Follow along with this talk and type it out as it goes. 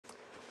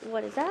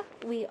what is that?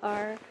 We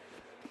are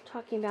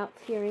talking about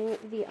fearing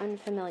the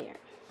unfamiliar.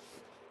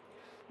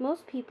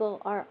 Most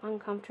people are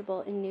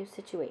uncomfortable in new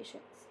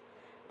situations.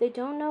 They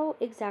don't know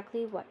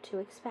exactly what to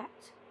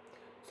expect,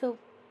 so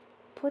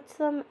puts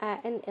them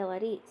at an ill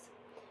at ease.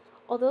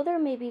 Although there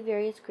may be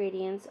various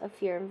gradients of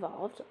fear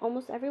involved,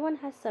 almost everyone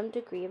has some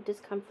degree of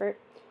discomfort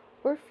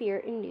or fear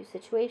in new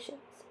situations.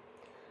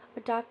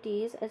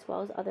 Adoptees, as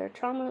well as other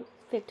trauma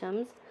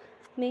victims,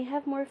 may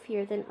have more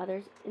fear than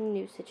others in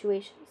new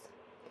situations.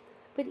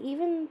 But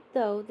even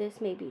though this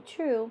may be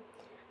true,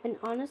 an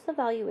honest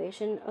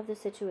evaluation of the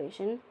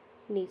situation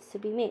needs to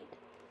be made.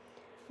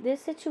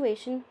 This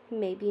situation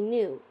may be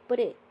new, but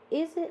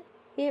is it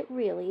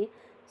really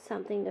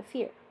something to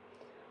fear?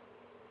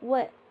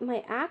 What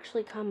might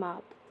actually come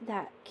up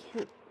that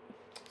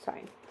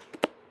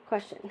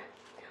question.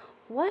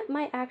 What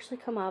might actually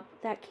come up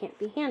that can't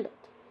be handled?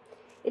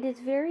 It is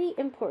very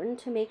important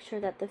to make sure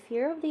that the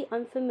fear of the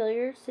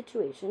unfamiliar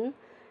situation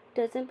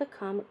doesn't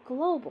become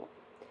global.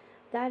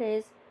 That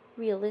is,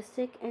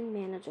 realistic and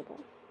manageable.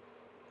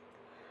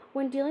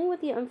 When dealing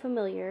with the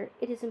unfamiliar,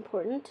 it is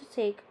important to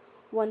take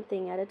one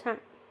thing at a time.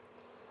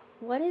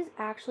 What is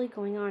actually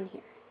going on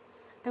here?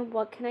 And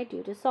what can I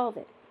do to solve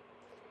it?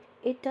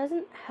 It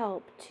doesn't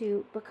help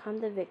to become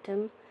the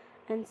victim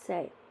and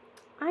say,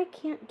 I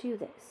can't do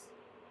this.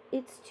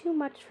 It's too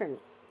much for me.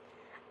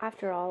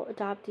 After all,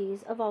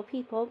 adoptees, of all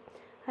people,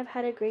 have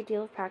had a great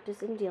deal of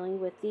practice in dealing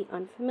with the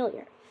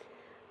unfamiliar.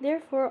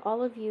 Therefore,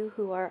 all of you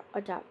who are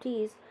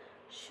adoptees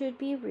should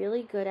be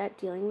really good at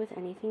dealing with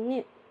anything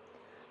new.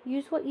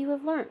 Use what you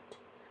have learned.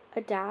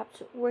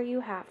 Adapt where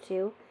you have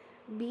to.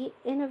 Be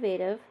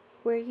innovative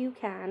where you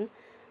can,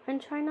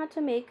 and try not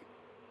to mistake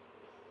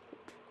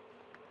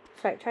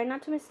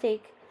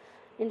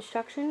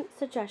instruction,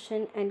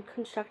 suggestion, and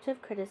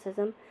constructive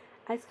criticism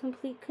as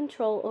complete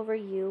control over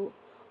you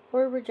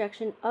or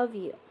rejection of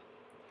you.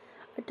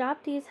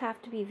 Adoptees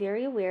have to be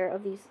very aware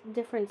of these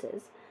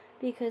differences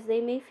because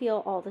they may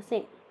feel all the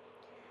same.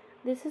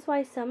 This is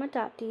why some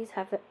adoptees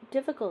have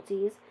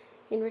difficulties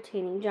in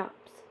retaining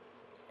jobs,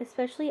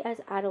 especially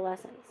as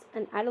adolescents.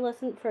 An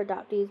adolescent for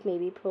adoptees may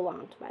be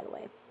prolonged, by the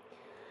way.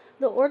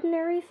 The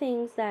ordinary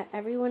things that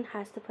everyone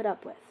has to put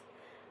up with,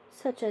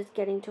 such as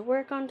getting to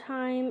work on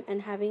time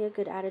and having a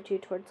good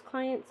attitude towards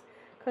clients,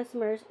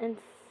 customers, and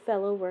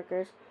fellow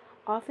workers,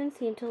 often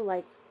seem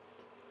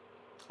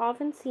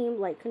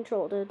like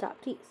control to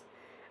adoptees,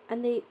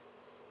 and they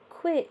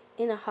quit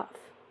in a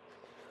huff,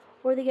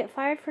 or they get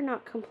fired for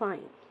not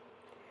complying.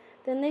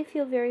 Then they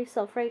feel very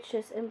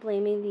self-righteous in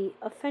blaming the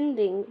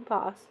offending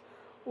boss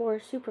or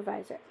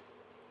supervisor.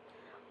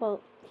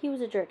 Well, he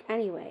was a jerk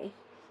anyway,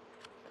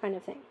 kind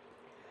of thing.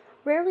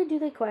 Rarely do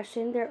they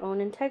question their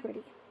own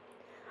integrity.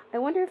 I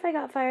wonder if I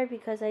got fired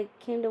because I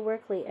came to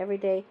work late every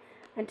day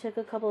and took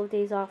a couple of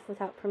days off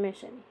without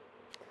permission.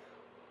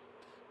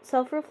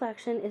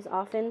 Self-reflection is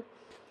often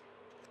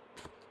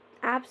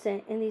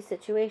absent in these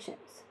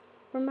situations.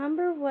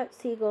 Remember what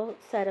Siegel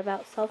said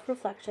about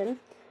self-reflection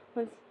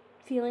when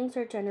feelings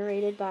are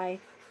generated by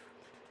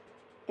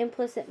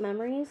implicit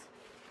memories?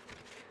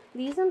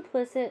 These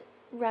implicit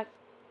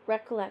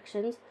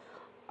recollections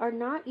are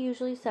not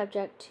usually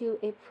subject to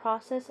a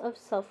process of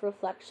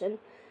self-reflection,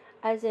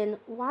 as in,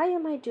 why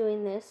am I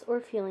doing this or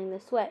feeling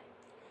this way?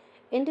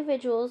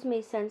 Individuals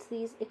may sense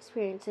these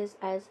experiences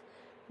as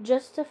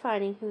just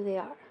defining who they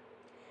are.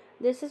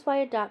 This is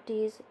why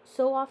adoptees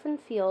so often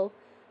feel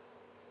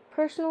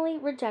personally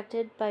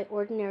rejected by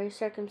ordinary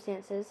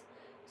circumstances,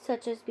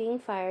 such as being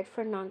fired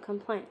for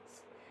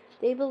non-compliance.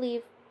 They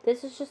believe,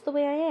 this is just the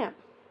way I am.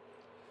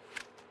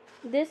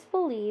 This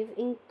belief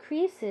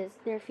increases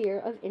their fear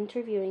of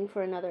interviewing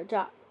for another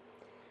job.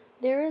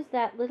 There is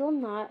that little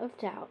knot of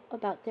doubt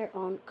about their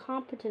own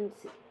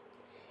competency.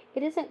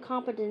 It isn't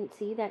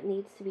competency that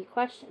needs to be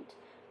questioned,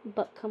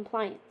 but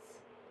compliance.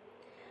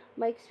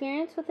 My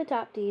experience with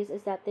adoptees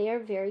is that they are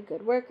very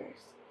good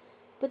workers,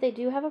 but they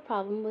do have a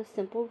problem with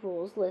simple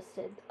rules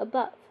listed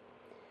above.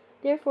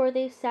 Therefore,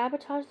 they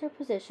sabotage their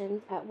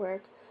positions at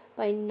work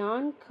by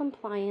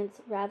non-compliance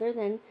rather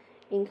than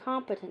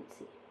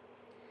incompetency.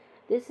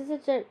 This is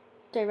a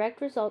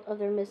direct result of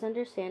their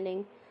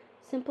misunderstanding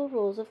simple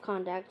rules of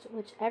conduct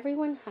which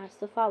everyone has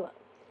to follow,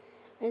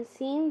 and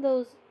seeing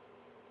those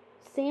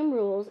same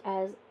rules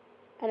as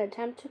an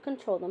attempt to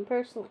control them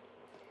personally.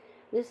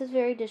 This is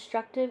very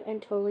destructive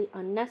and totally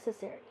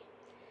unnecessary.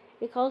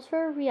 It calls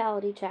for a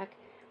reality check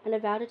and a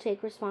vow to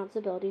take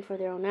responsibility for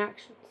their own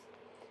actions.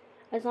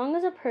 As long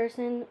as a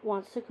person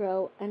wants to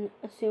grow and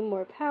assume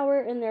more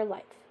power in their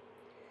life,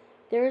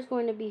 there is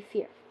going to be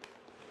fear.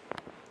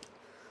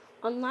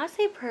 Unless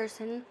a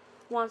person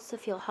wants to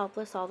feel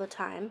helpless all the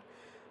time,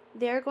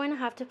 they're going to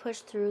have to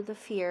push through the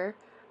fear,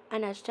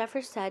 and as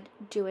Jeffers said,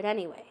 do it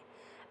anyway.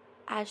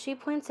 As she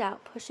points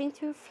out, pushing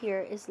through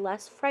fear is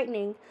less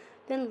frightening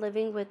than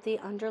living with the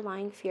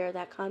underlying fear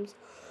that comes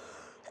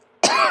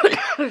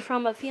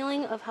from a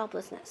feeling of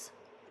helplessness.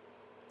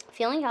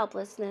 Feeling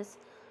helpless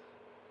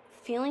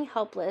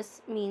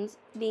means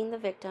being the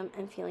victim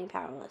and feeling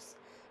powerless.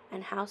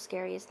 And how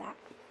scary is that?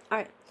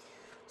 Alright,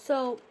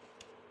 so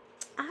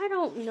I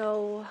don't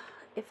know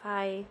if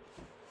I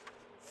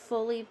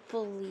fully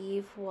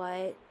believe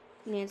what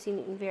Nancy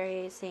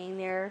Newton-Verrier is saying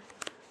there,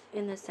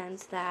 in the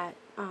sense that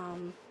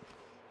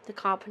the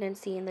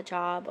competency in the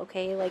job.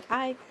 Okay, like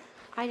I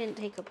didn't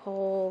take a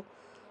poll.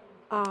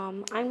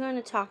 I'm going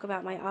to talk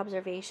about my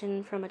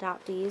observation from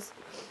adoptees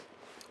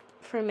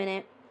for a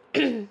minute.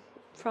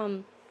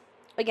 From,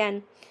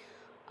 again,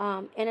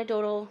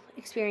 anecdotal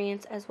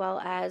experience, as well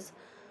as,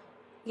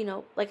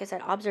 like I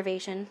said,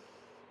 observation.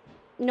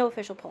 No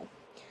official poll.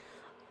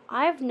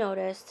 I've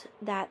noticed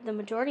that the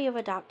majority of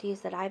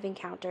adoptees that I've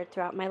encountered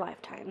throughout my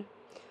lifetime,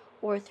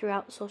 or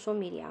throughout social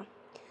media,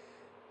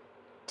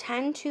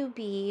 tend to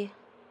be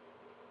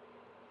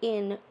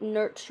in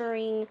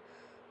nurturing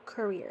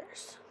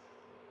careers,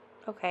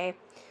 okay,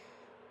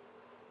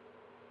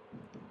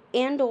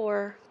 and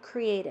or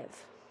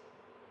creative.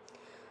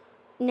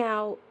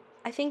 Now,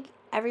 I think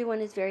everyone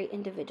is very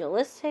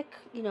individualistic.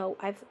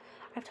 I've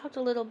talked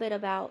a little bit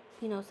about,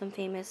 some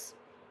famous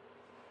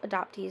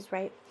adoptees,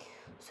 right?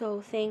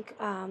 So think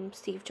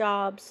Steve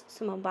Jobs,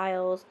 Simone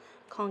Biles,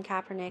 Colin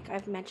Kaepernick.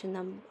 I've mentioned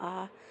them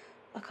a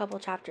couple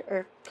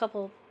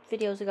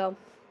videos ago.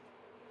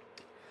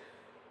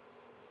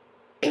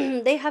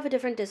 They have a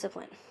different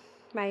discipline,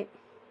 right?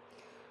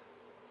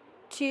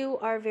 Two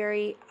are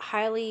very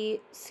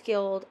highly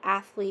skilled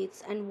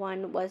athletes, and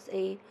one was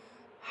a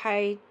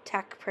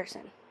high-tech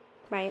person,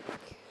 right?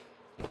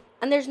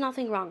 And there's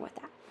nothing wrong with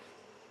that.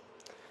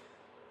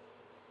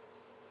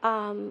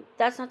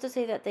 That's not to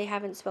say that they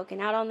haven't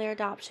spoken out on their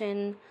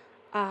adoption.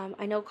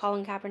 I know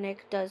Colin Kaepernick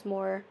does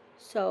more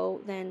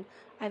so than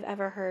I've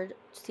ever heard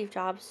Steve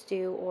Jobs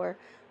do, or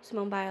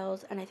Simone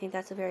Biles, and I think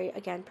that's a very,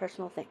 again,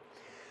 personal thing.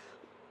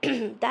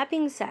 That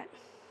being said,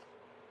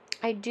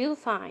 I do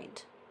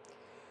find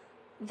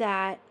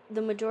that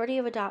the majority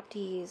of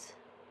adoptees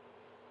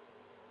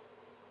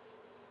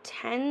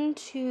tend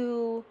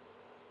to,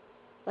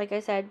 like I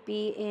said,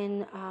 be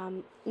in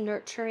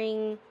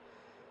nurturing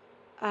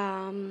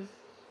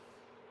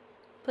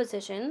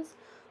positions.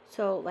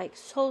 So like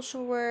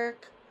social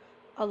work,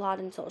 a lot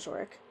in social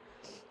work,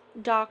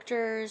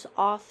 doctors,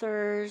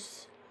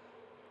 authors,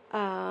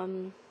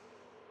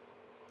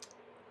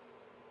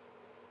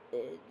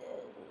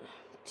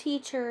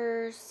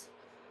 teachers,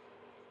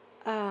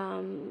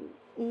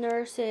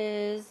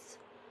 nurses,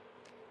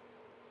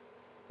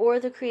 or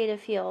the creative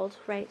field,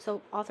 right?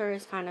 So author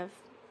is kind of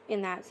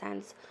in that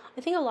sense.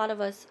 I think a lot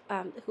of us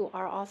who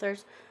are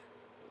authors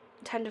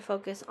tend to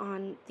focus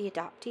on the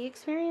adoptee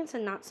experience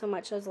and not so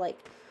much as like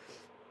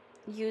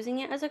using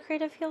it as a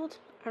creative field.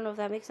 I don't know if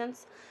that makes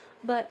sense,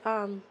 but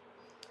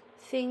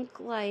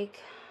think like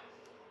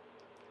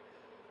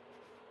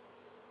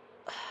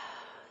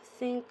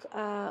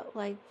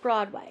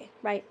Broadway,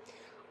 right?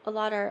 A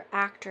lot are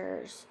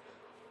actors,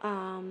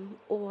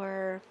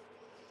 or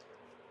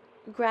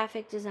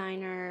graphic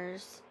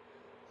designers.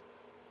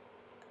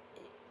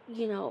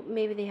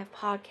 Maybe they have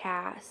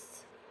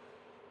podcasts,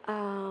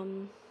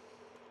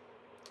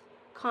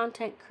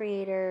 content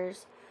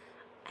creators,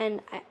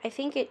 and I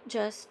think it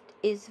just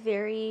is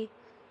very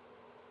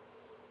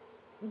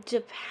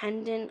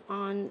dependent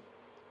on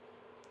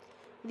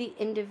the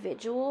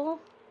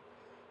individual,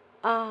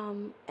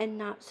 and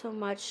not so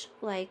much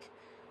like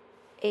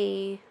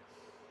a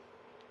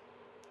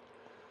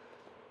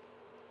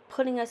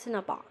putting us in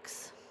a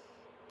box,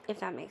 if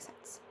that makes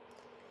sense.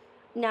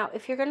 Now,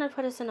 if you're going to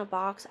put us in a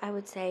box, I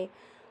would say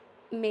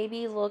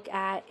maybe look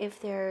at if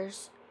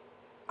there's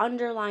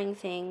underlying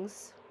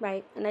things,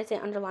 right? And I say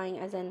underlying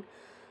as in,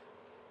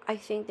 I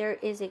think there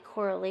is a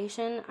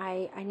correlation.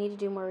 I need to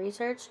do more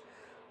research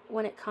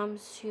when it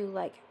comes to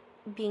like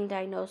being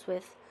diagnosed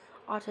with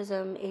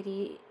autism,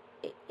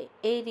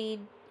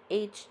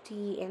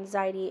 ADHD,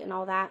 anxiety, and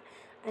all that,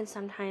 and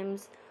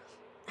sometimes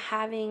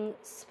having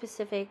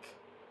specific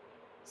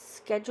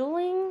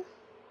scheduling,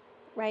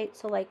 right?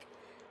 So like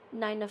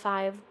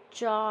 9-to-5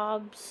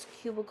 jobs,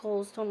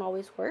 cubicles don't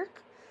always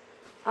work.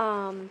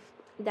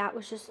 That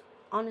was just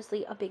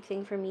honestly a big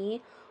thing for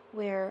me,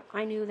 where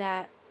I knew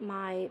that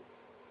my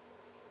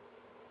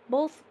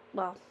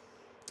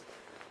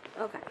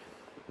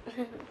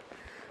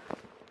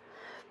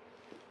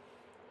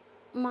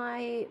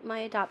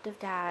adoptive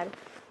dad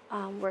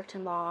worked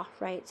in law,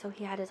 right? So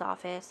he had his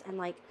office, and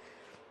like,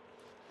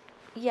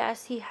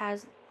 yes, he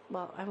has,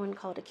 well, I wouldn't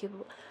call it a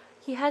cubicle.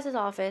 He has his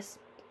office,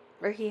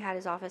 or he had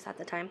his office at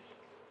the time.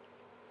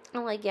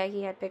 And like, yeah,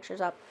 he had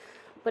pictures up,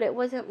 but it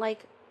wasn't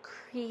like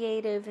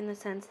creative in the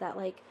sense that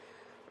like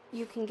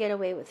you can get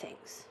away with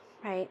things,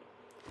 right?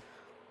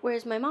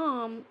 Whereas my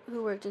mom,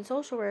 who worked in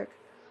social work,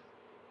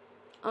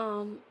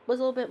 was a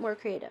little bit more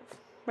creative,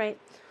 right?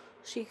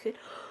 She could,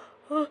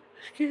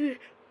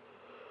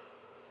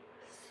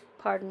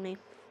 pardon me.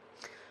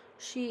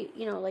 She,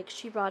 like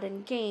she brought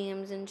in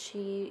games, and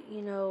she,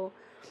 you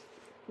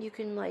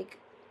can like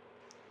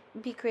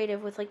be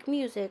creative with like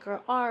music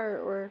or art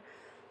or,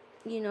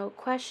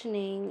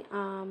 questioning,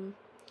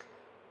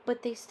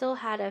 but they still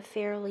had a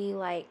fairly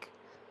like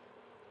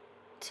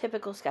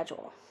typical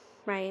schedule,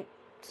 right?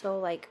 So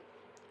like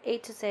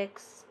 8 to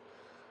 6,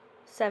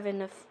 7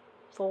 to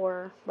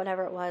 4,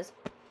 whatever it was.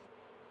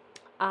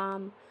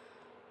 And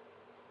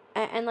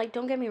like,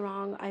 don't get me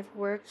wrong, I've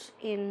worked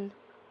in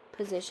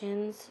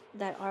positions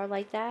that are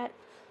like that.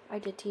 I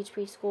did teach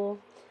preschool.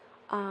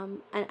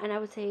 And I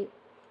would say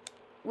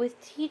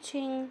with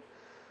teaching,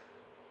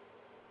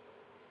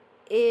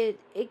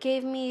 it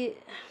gave me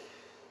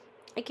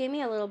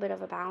a little bit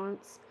of a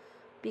balance,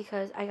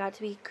 because I got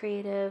to be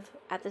creative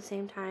at the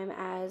same time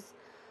as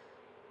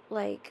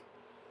like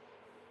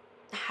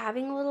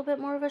having a little bit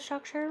more of a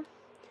structure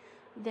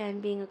than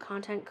being a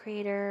content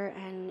creator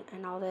and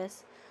all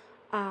this.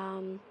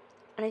 And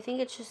I think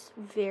it's just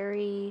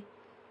very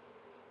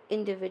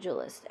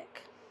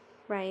individualistic,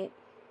 right?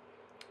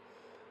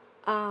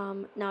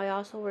 Now I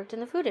also worked in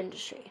the food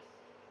industry,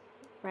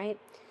 right?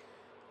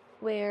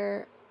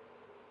 Where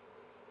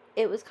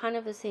it was kind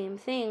of the same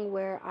thing,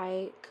 where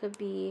I could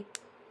be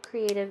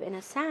creative in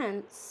a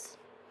sense,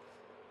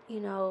 you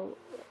know,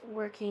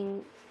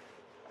 working,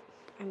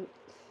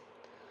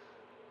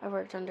 I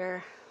worked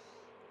under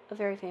a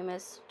very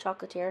famous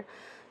chocolatier.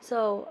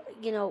 So,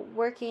 you know,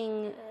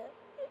 working,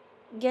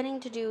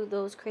 getting to do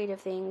those creative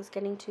things,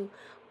 getting to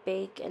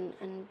bake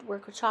and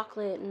work with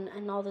chocolate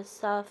and all this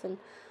stuff, and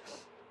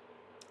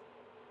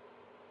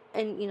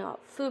you know,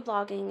 food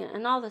blogging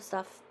and all this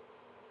stuff.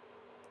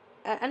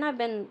 And I've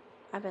been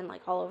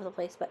like all over the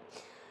place, but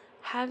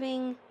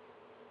having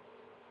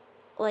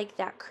like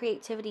that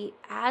creativity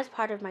as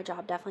part of my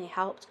job definitely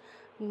helped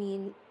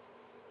me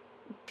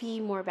be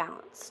more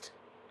balanced,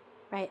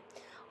 right?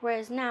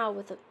 Whereas now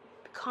with the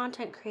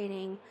content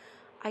creating,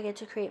 I get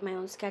to create my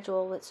own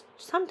schedule, which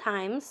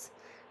sometimes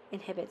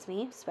inhibits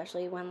me,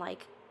 especially when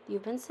like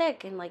you've been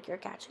sick and like you're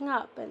catching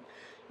up and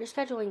you're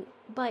scheduling.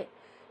 But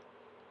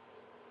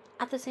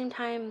at the same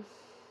time,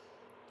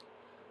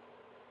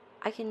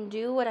 I can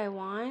do what I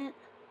want,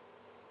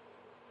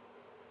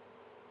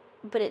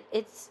 but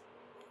it's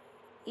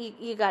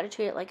you got to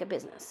treat it like a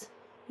business,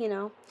 you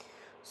know?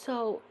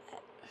 So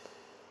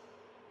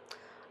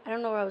I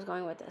don't know where I was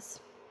going with this.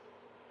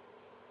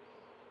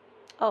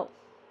 Oh,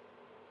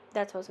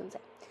 that's what I was going to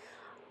say.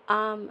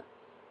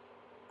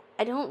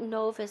 I don't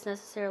know if it's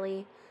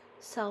necessarily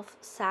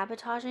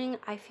self-sabotaging.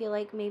 I feel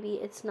like maybe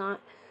it's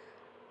not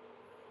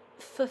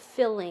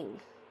fulfilling.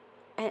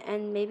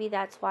 And maybe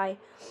that's why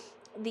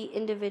the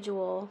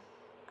individual,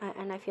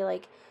 and I feel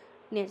like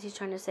Nancy's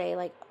trying to say,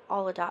 like,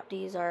 all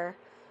adoptees are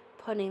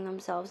putting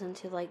themselves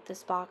into, like,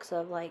 this box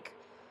of, like,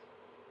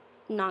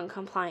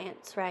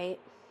 non-compliance, right?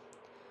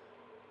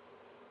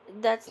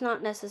 That's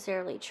not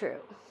necessarily true.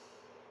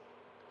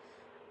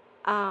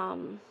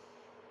 I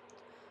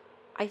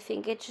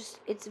think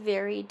it's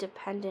very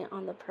dependent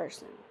on the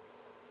person,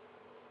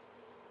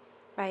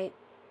 right?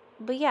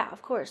 But yeah,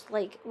 of course,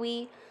 like,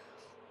 we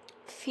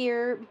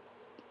fear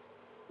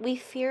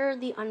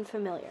the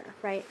unfamiliar,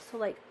 right? So,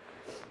 like,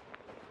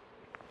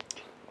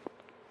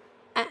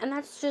 and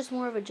that's just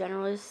more of a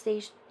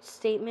generalist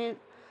statement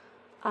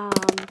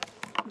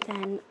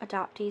than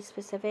adoptee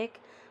specific.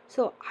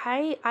 So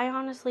I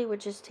honestly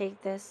would just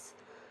take this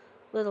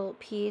little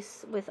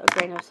piece with a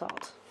grain of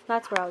salt.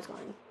 That's where I was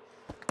going.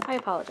 I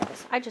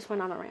apologize. I just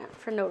went on a rant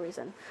for no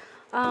reason.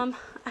 I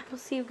will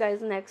see you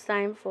guys next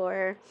time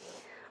for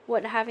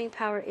what having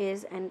power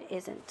is and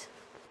isn't.